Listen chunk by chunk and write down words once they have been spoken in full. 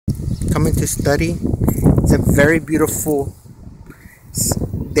coming to study. It's a very beautiful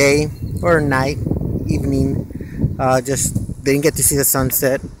day or night, evening. Just didn't get to see the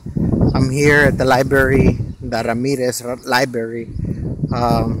sunset. I'm here at the library, the Ramirez Library.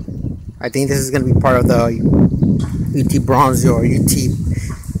 I think this is going to be part of the UT Bronzio or UT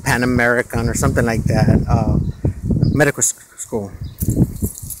Pan American or something like that, medical school.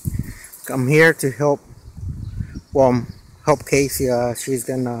 I'm here to help Keysia.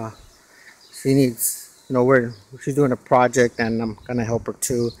 She needs, she's doing a project, and I'm gonna help her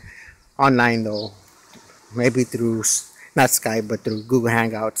too, online though, maybe through not Skype but through Google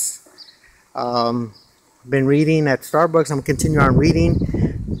Hangouts. Been reading at Starbucks. I'm continuing on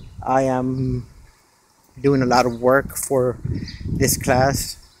reading. I am doing a lot of work for this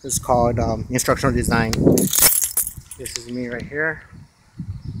class. It's called instructional design. This is me right here,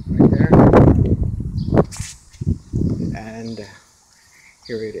 right there, and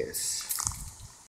here it is.